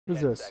Who's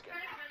 10 this? seconds.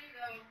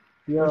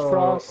 Where's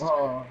Frost?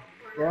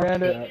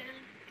 Bandit.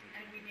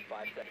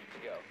 5 seconds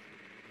to go.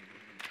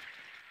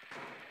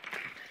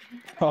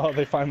 Oh,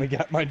 they finally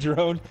got my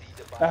drone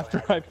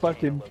after I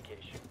fucking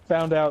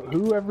found out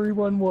who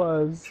everyone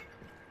was.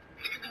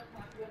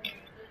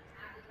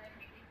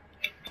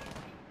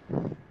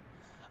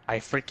 I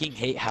freaking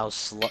hate how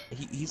slow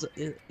he's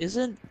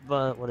isn't,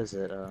 but what is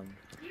it?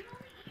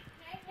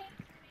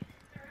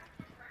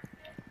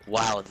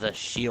 Wow, the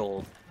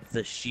shield.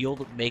 The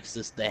shield makes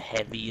this the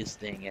heaviest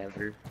thing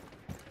ever.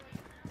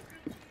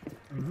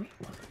 Mm-hmm.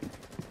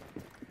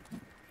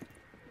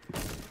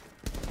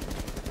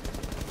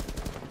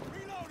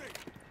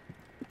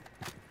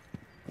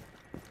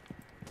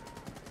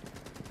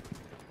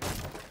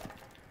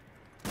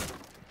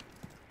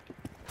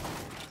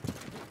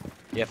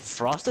 Yeah,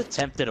 Frost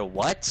attempted a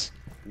what?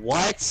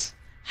 What?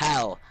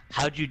 How?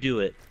 How'd you do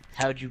it?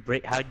 How'd you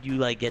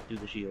like get through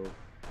the shield?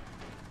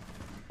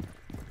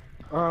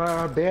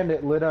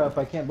 Bandit lit up.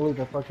 I can't believe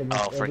I fucking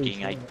missed Oh,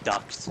 freaking! I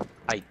ducked.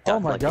 I ducked Oh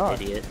my like God.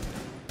 an idiot.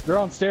 They're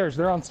on stairs.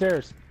 They're on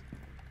stairs.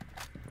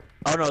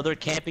 Oh no, they're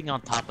camping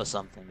on top of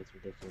something. It's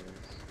ridiculous.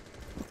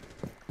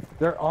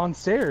 They're on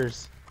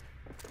stairs.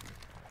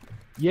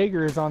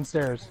 Jaeger is on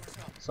stairs.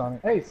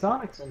 Sonic. Hey,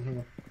 Sonic's in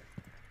here.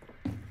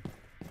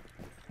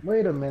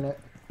 Wait a minute.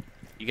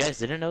 You guys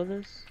didn't know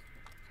this?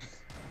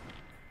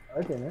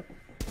 I didn't.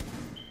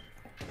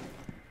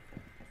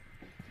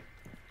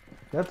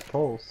 That's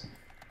Pulse.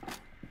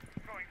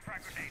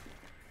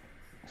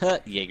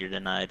 Jaeger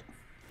denied.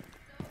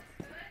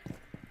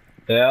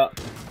 Yeah.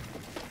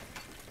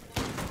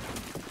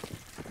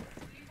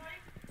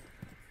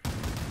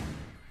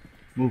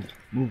 Move.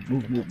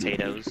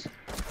 Potatoes.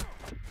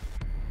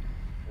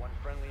 One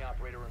friendly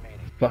operator remaining.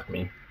 Fuck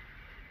me.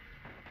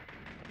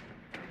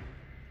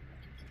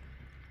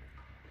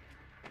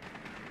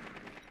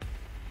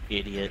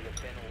 Idiot. Has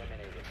been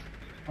eliminated.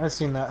 I've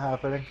seen that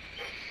happening.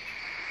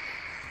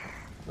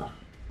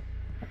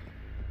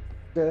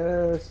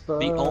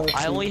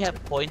 I only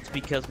have points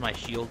because my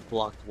shield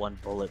blocked one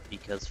bullet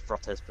because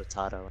Frost has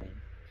potato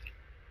aim.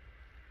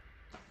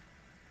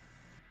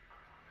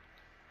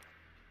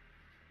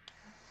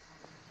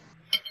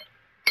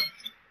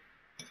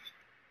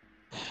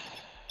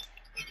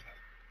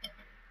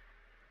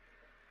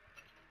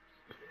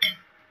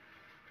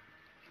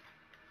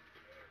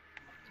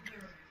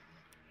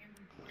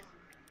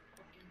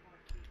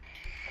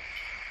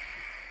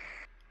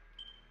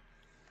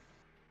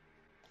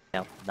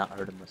 Yeah, not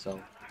hurting myself.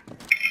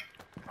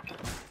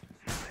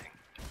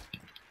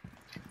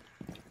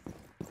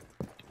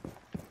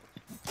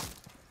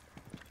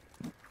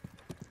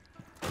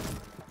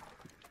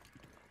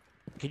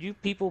 Could you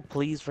people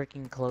please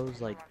freaking close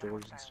like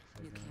doors and stuff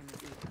like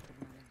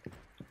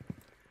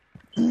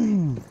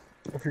that?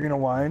 If you're gonna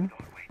whine,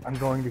 I'm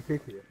going to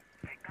kick you.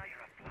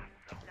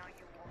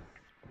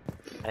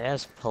 I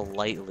asked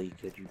politely,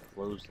 could you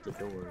close the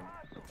door?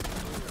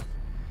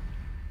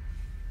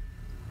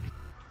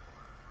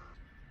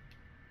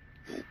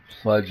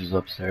 Sledge is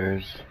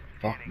upstairs.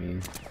 Fuck me.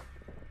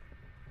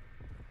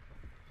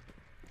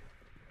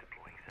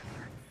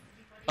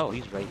 Oh,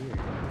 he's right here.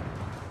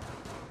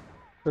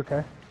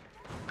 Okay.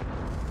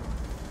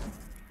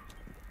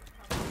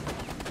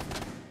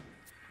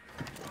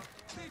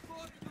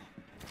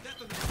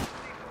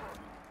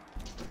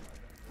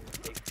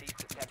 They've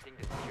ceased attempting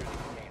to secure the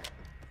container.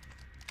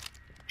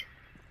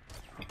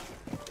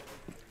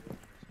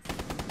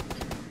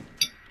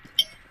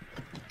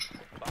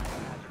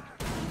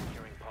 Biohazard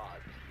securing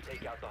pods.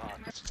 Take out the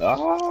hostage. Ah.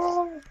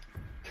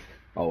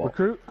 Oh well.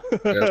 Recruit?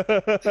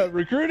 Yep.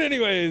 Recruit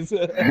anyways!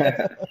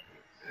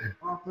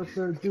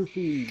 Officer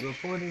Doofy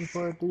reporting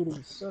for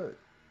duty, sir.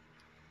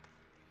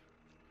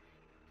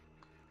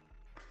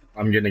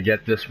 I'm gonna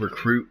get this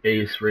recruit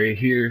ace right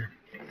here.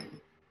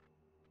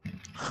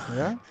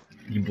 Yeah?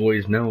 You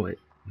boys know it.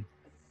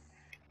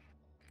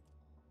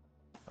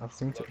 I've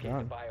seen it Locate the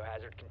done.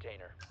 biohazard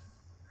container.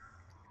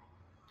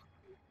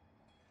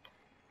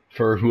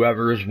 For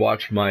whoever has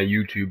watched my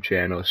YouTube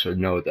channel should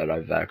know that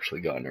I've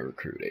actually gotten a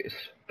recruit ace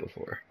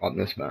before on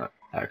this map,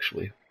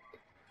 actually.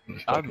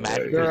 I'm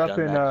mad They're We've up done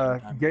in,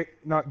 that sometime.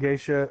 not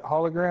Geisha,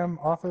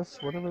 hologram office,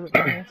 whatever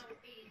that is.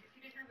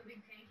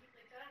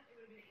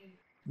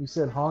 You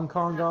said Hong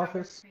Kong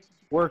office?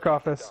 Work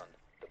office. Done.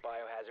 The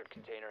biohazard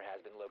container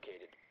has been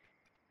located.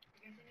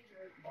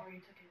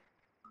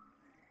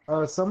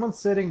 Someone's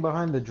sitting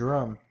behind the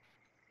drum.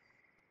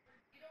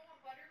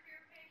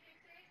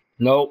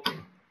 Nope. 10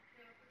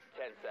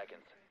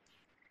 seconds.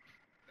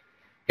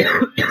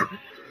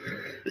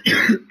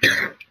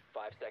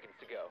 5 seconds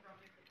to go.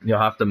 You'll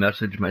have to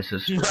message my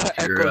sister off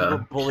your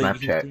Echo's bullying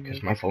his Snapchat teammates.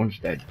 because my phone's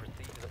dead.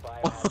 Proceed to the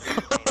biohazard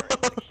container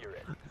and secure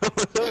it.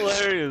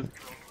 Hilarious.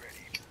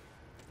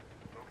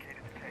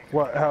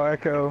 What, how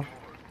Echo?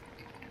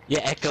 Yeah,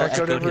 Echo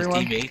Echoed echoed his everyone?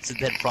 teammates and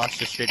then Frost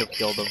just straight up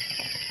killed him.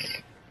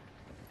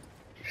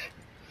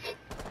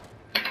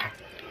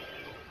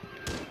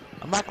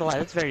 I'm not gonna lie,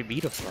 that's very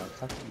mean of Frost.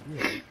 How can you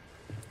do that?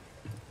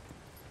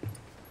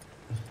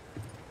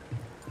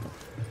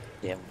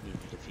 Yeah, we need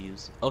to defuse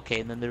confused. Okay,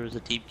 and then there was a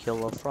team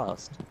kill of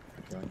Frost.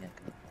 Killing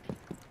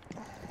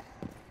Echo.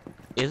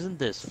 Isn't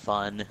this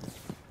fun?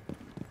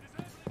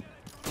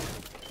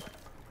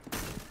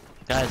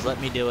 Guys,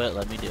 let me do it,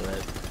 let me do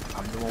it.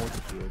 I'm the one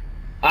with the shield.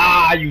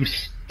 Ah, you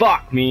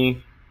fuck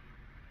me!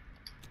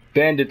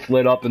 Bandits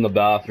lit up in the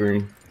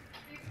bathroom.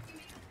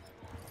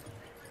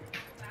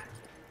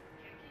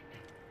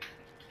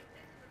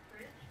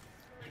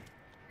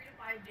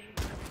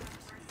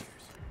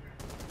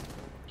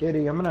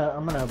 Kitty, I'm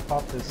gonna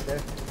pop this guy.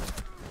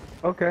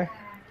 Okay.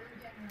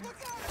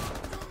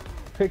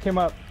 Pick him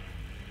up.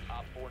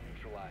 Op 4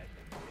 neutralized.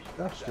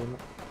 Gosh damn it.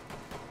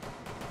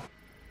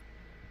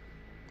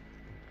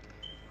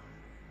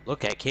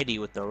 Look at Kitty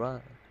with the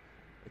run.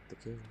 With the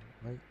kill.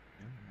 Right?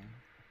 Never mind.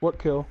 What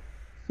kill?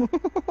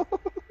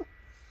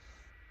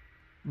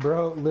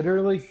 Bro,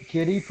 literally,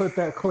 Kitty put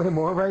that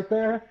claymore right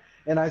there,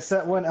 and I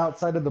set one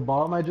outside of the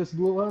bomb I just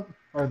blew up,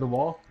 or the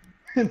wall.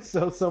 And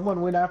so someone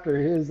went after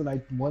his, and I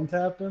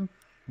one-tapped him,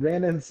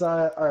 ran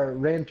inside, or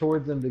ran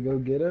towards him to go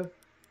get him,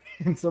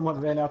 and someone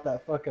ran out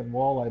that fucking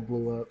wall I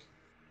blew up.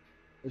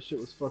 This shit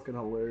was fucking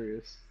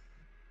hilarious.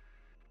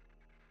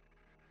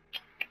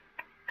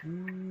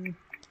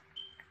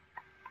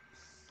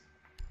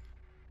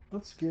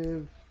 Let's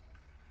give...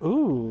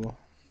 Ooh.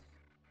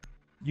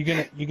 You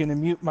gonna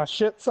mute my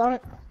shit,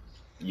 Sonic?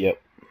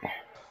 Yep.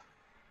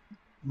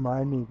 My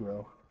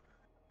Negro.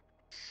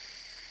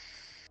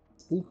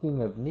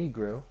 Speaking of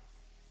Negro...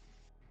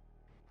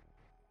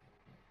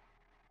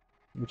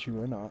 Which you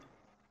were not.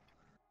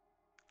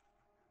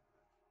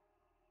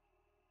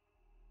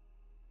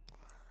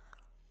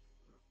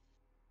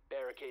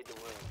 Barricade the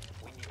room.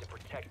 We need to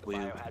protect the We-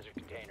 biohazard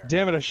container.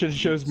 Damn it, I should have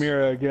chose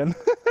Mira again.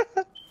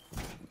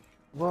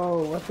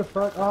 Whoa, what the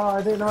fuck? Oh,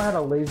 I didn't know I had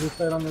a laser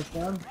sight on this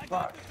gun.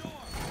 Fuck.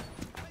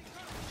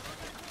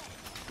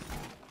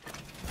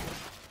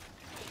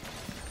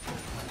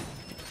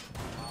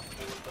 Op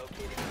 4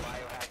 locating the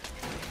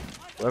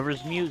biohazard.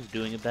 Whoever's Mew's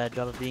doing a bad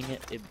job of being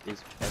it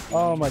is.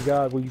 Oh my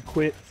god, will you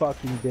quit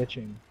fucking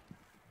bitching?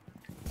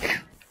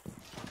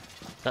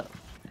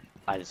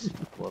 I just.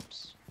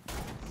 Whoops.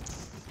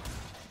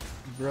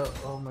 Bro,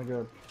 oh my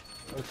god.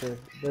 Okay,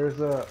 there's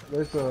a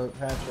hatch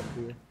up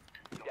here.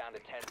 Down to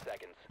 10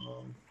 seconds.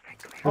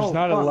 There's Oh,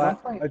 not a fuck, la- I'm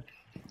playing-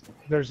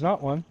 There's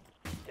not one.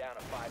 Down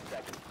to 5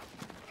 seconds.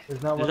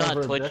 There's not There's one not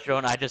over a Twitch objective.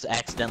 drone, I just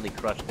accidentally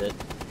crushed it.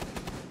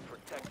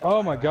 Protect the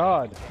Oh my biohazard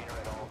god. container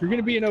at all If you're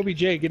gonna be an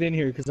OBJ, get in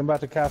here, because I'm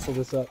about to castle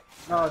this up.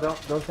 No,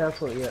 don't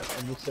cancel it yet.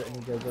 I'm just setting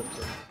you guys up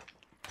so.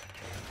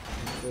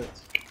 Shit.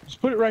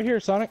 Just put it right here,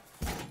 Sonic.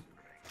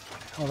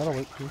 Oh, that'll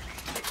work too.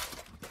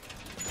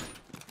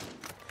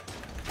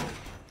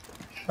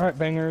 Alright,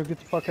 Banger, get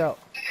the fuck out.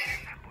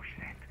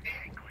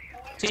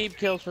 Team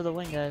kills for the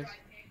win, guys.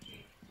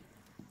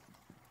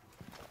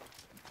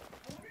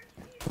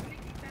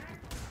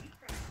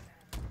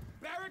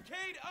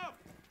 Barricade up!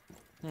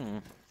 Hmm.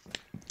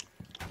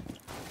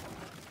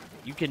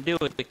 You can do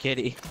it,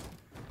 Kitty.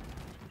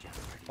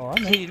 Oh, I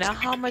know. Kitty, now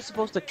how am I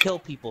supposed to kill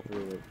people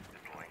through it?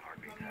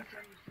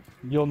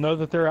 You'll know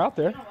that they're out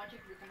there.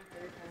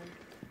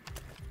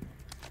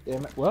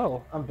 Damn it.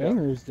 Well, I'm done.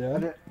 Banger's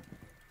dead.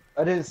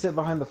 I didn't sit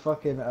behind the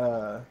fucking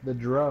the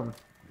drum.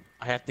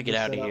 I have to get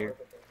Just out of set here.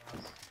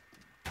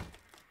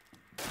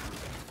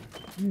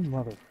 You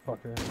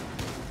motherfucker.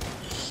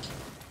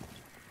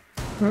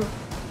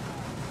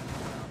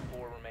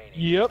 4 remaining.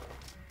 Yep.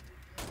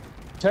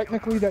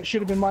 Technically, that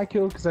should have been my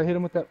kill because I hit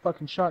him with that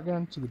fucking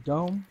shotgun to the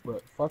dome,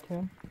 but fuck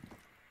him.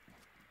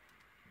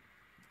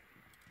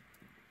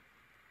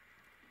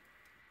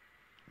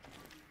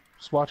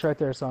 Just watch right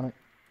there, Sonic.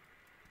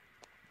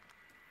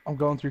 I'm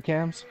going through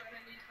cams.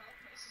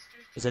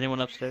 Is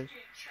anyone upstairs?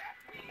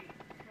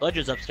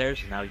 Ledger's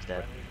upstairs, and now he's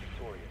dead. Friendly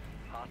victorious.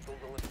 Hostiles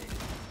eliminated.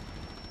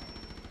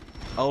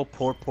 Oh,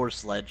 poor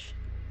Sledge.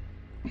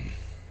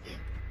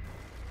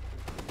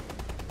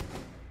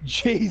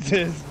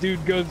 Jesus,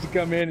 dude goes to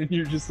come in and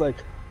you're just like,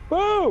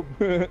 boom!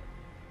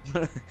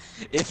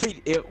 If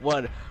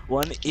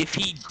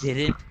he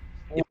didn't,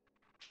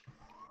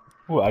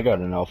 Ooh, I got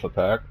an alpha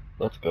pack.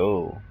 Let's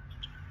go.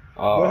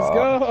 Let's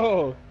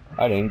go!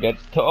 I didn't get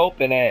to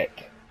open it.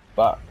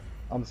 Fuck.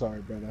 I'm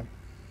sorry, brother.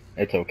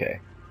 It's okay.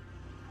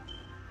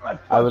 I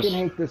I was- fucking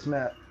hate this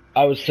map.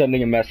 I was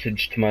sending a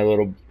message to my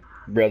little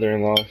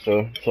brother-in-law,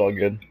 so it's all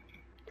good.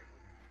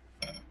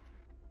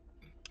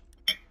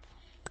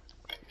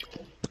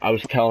 I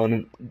was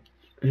telling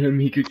him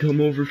he could come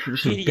over for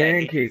some Kitty, I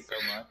hate you pancakes.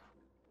 so much.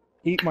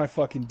 Eat my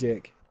fucking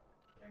dick.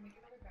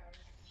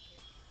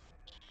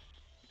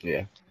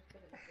 Yeah.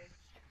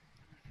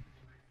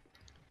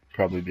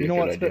 Probably be You know a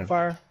good what, idea.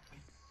 Spitfire?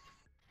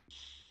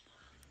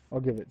 I'll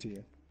give it to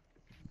you.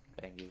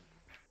 Thank you.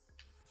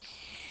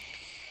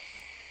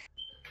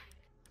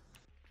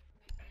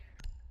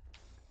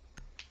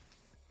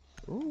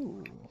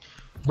 Ooh.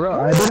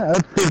 Bro, I've been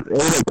up since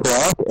 8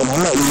 o'clock, and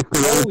I'm not used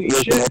to Holy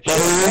shit!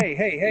 Hey,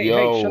 hey,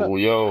 shut up.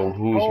 Yo,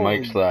 whose Holy-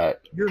 mic's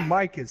that? Your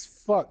mic is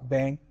fucked,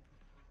 Bang.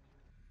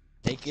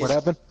 Take it What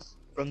happened?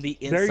 from the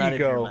There inside you of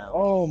your go. mouth.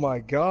 Oh my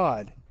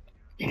god.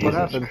 Jesus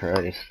happened?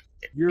 Christ.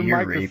 Your Ear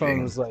microphone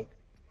raping. was like,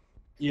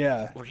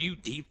 yeah. Were you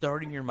deep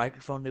throating your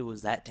microphone? It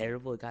was that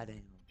terrible.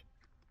 Goddamn.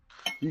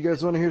 You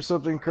guys want to hear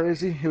something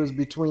crazy? It was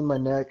between my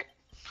neck.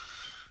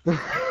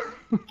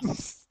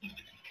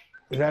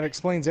 That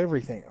explains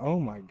everything. Oh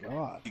my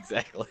god.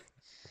 Exactly.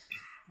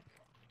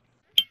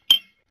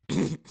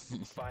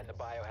 Find the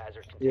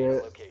biohazard container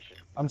Yeah. location.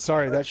 I'm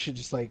sorry, that shit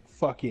just like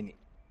fucking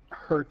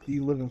hurt the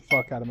living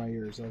fuck out of my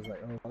ears. I was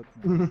like, oh fuck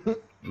no.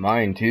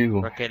 Mine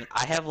too. Frickin',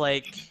 I have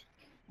like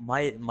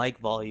my mic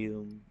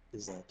volume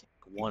is like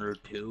 1 or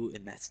 2,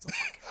 and that's still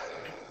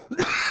Done.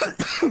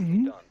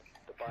 The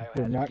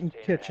They're biohazard not in the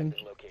container kitchen. has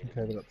been located.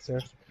 Okay, they're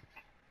upstairs.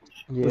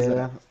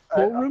 Yeah.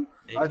 Full room?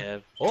 big. I- Kev.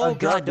 I Oh god,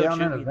 dropped don't down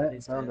shoot in a me. vent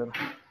Please, and found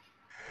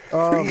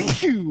Kev. him.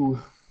 Phew.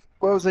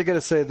 What was I gonna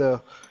say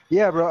though?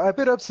 Yeah, bro, I've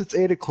been up since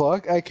 8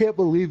 o'clock. I can't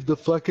believe the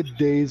fucking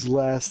days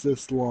last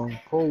this long.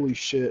 Holy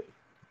shit.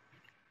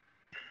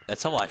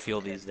 That's how I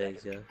feel these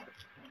days, yeah.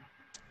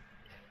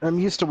 I'm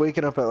used to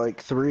waking up at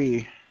like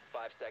 3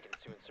 5 seconds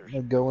to insertion.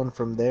 and going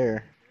from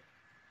there.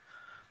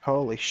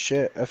 Holy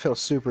shit, I feel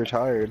super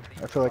tired.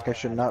 I feel like I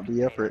should not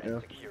be up right now.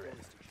 Secure it.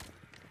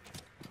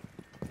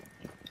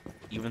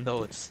 Even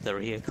though it's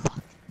 3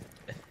 o'clock.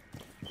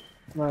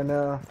 I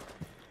know.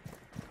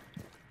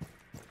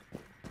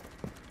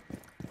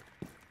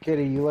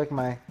 Kitty, you like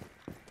my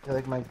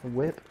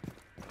whip?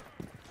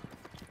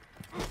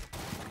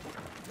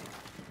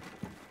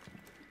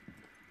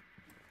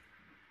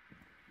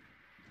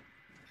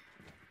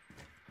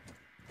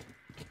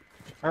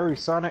 Hurry,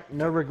 Sonic,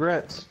 no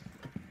regrets.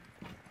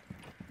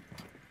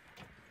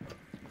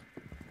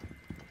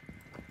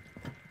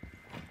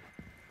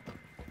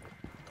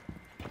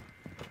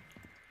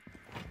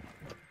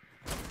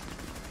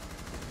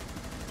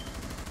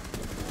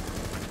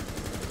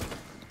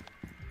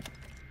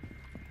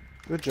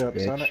 Good job,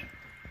 Bitch. Sonic.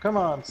 Come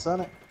on,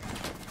 Sonic.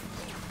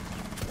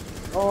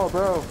 Oh,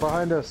 bro,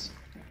 behind us.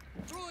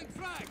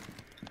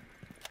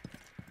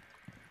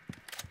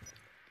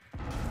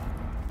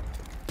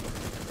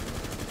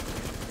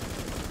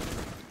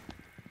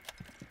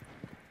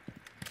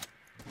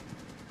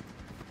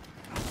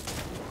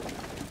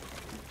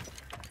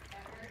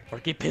 Or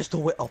get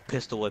pistol whip. I'll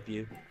pistol whip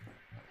you.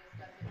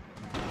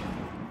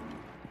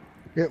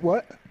 Get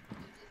what?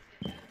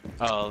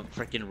 Oh,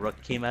 freaking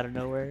Rook came out of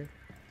nowhere.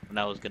 And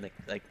I was gonna,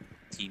 like,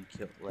 team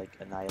kill, like,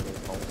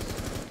 annihilate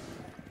Pulse.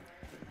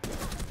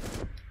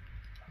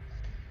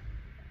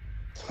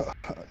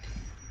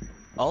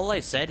 All I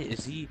said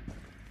is he.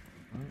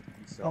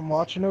 I'm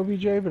watching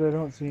OBJ, but I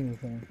don't see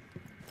anything.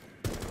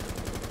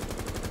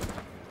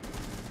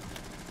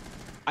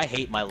 I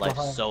hate my life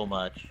Behind. so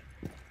much.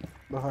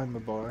 Behind the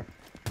bar.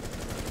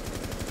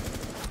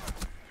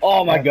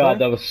 Oh my Back god,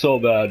 there? that was so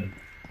bad.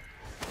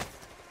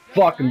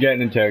 Fuck, I'm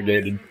getting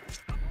interrogated.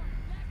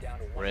 Down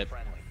to one Rip.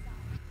 friendly.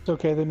 It's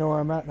okay, they know where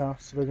I'm at now,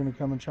 so they're gonna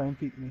come and try and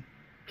peek me.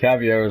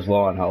 Caviar is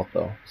low on health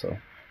though, so.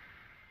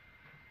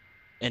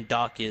 And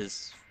Doc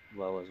is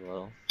low as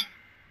well.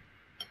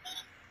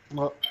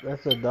 Well,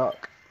 that's a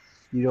duck.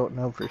 You don't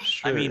know for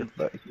sure, mean-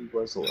 but he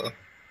was low.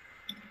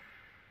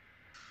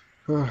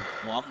 Well,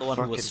 I'm the one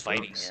who was Fucking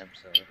fighting ducks. him,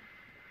 so.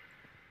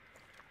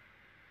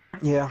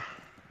 Yeah.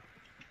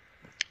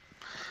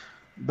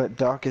 But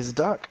Doc is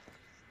Doc.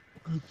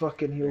 He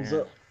fucking heals Yeah.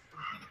 up.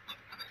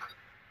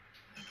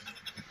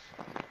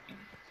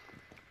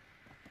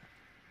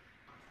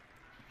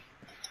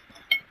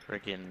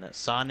 Freaking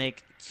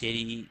Sonic,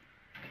 Kitty.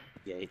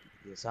 Yeah,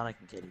 Sonic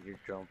and Kitty, your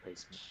drone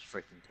placement is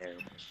freaking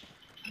terrible.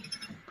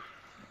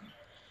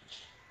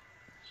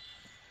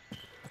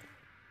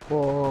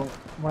 Well,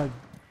 my...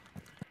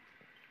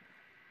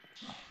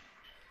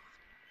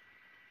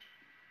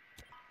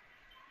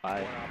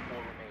 Bye. One op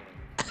 4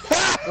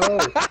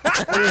 remaining.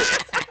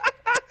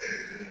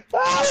 Oh!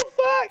 Oh,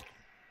 fuck!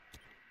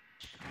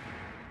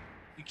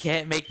 You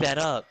can't make that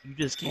up. You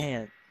just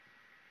can't.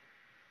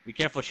 Be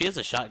careful, she has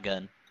a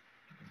shotgun.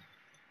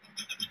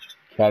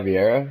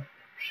 Caviera?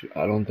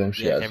 I don't think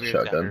she has a Caviar's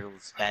got shotgun. her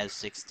Spaz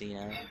 16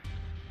 out.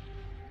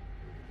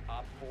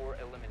 Op 4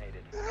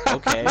 eliminated.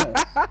 Okay.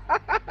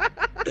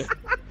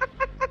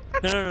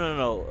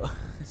 No.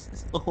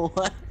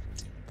 What?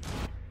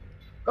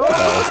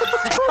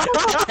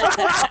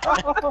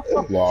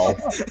 Lol.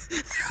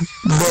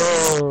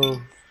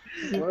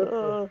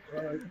 Bro.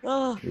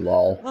 Oh,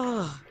 Lol.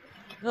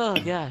 oh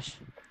gosh.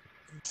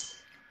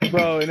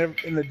 Bro,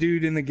 and the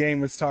dude in the game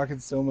was talking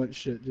so much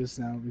shit just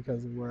now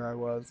because of where I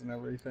was and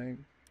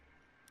everything.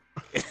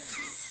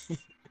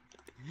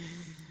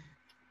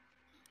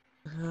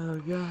 Oh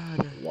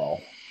god.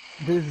 Lol.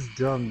 This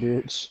dumb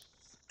bitch.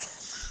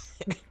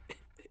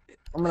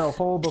 I'm gonna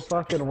hold the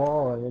fucking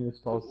wall and then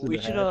just post it. We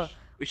to should Hash.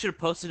 we should have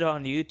posted it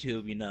on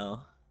YouTube, you know.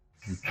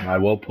 I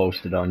will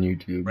post it on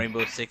YouTube.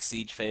 Rainbow Six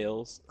Siege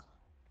fails.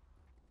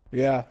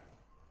 Yeah.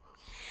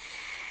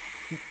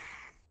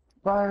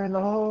 Fire in the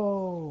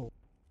hole!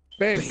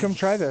 Babe, come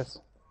try this.